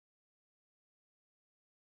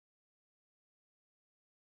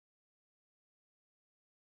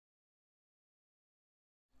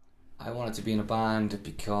I wanted to be in a band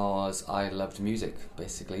because I loved music,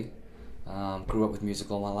 basically. Grew up with music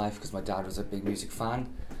all my life because my dad was a big music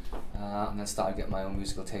fan. And then started getting my own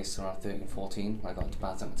musical tastes around 13, 14. I got into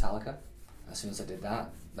bands like Metallica. As soon as I did that,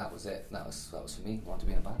 that was it. That was for me. I wanted to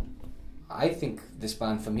be in a band. I think this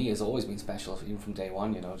band for me has always been special, even from day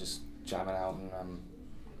one. You know, just jamming out and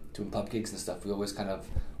doing pub gigs and stuff. We always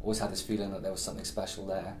had this feeling that there was something special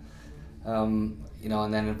there. You know,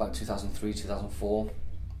 and then in about 2003, 2004,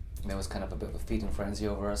 there was kind of a bit of a feeding frenzy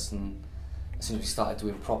over us, and as soon as we started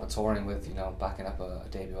doing proper touring with, you know, backing up a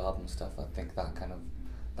debut album and stuff, I think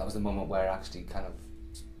that was the moment where it actually kind of,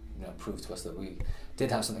 you know, proved to us that we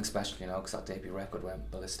did have something special, you know, because that debut record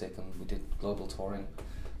went ballistic and we did global touring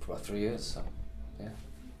for about 3 years, so yeah.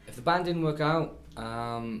 If the band didn't work out,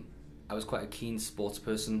 I was quite a keen sports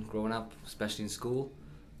person growing up, especially in school,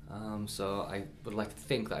 so I would like to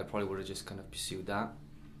think that I probably would have just kind of pursued that,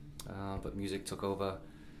 but music took over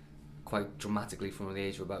quite dramatically from the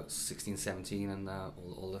age of about 16, 17, and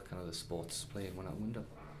all the kind of the sports playing went out the window.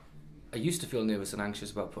 I used to feel nervous and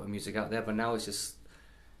anxious about putting music out there, but now it's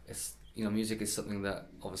you know, music is something that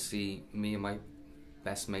obviously me and my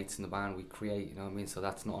best mates in the band, we create, you know what I mean? So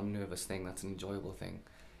that's not a nervous thing, that's an enjoyable thing.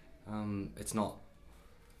 It's not,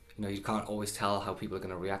 you know, you can't always tell how people are going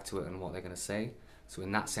to react to it and what they're going to say. So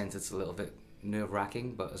in that sense, it's a little bit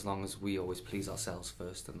nerve-wracking, but as long as we always please ourselves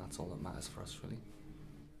first, then that's all that matters for us, really.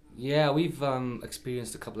 Yeah, we've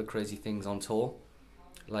experienced a couple of crazy things on tour,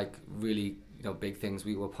 like really, you know, big things.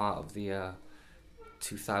 We were part of the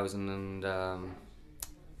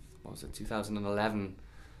 2011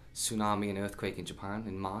 tsunami and earthquake in Japan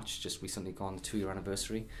in March, just recently gone, the 2-year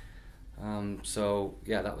anniversary. So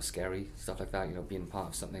yeah, that was scary, stuff like that, you know, being part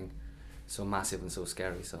of something so massive and so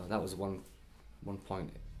scary. So that was one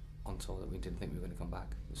point on tour that we didn't think we were going to come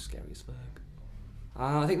back. It was scary as fuck.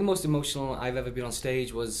 I think the most emotional I've ever been on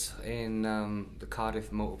stage was in the Cardiff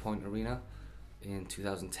Motorpoint Arena in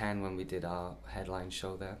 2010 when we did our headline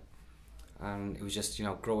show there. And it was just, you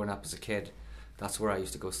know, growing up as a kid, that's where I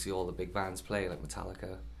used to go see all the big bands play, like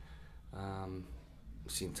Metallica.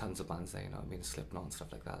 Seen tons of bands there, you know what I mean, Slipknot and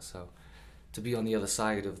stuff like that. So to be on the other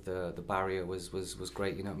side of the barrier was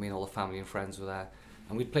great, you know what I mean. All the family and friends were there,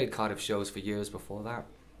 and we'd played Cardiff shows for years before that.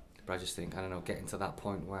 But I just think, I don't know, getting to that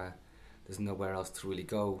point where there's nowhere else to really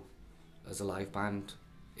go as a live band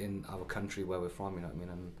in our country where we're from, you know what I mean.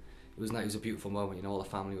 And it was nice, it was a beautiful moment, you know. All the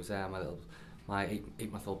family was there. My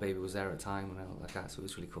 8-month-old baby was there at the time, and all like that. So it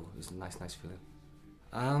was really cool. It was a nice feeling.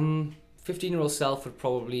 15-year-old self would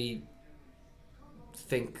probably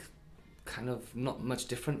think kind of not much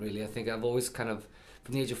different, really. I think I've always kind of,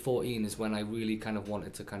 from the age of 14 is when I really kind of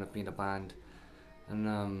wanted to kind of be in a band,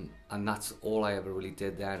 and that's all I ever really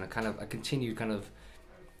did there. And I continued kind of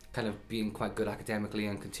being quite good academically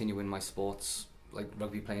and continuing my sports, like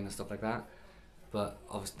rugby playing and stuff like that. But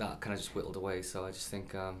obviously that kind of just whittled away. So I just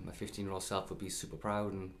think my 15-year-old self would be super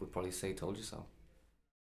proud and would probably say, "Told you so."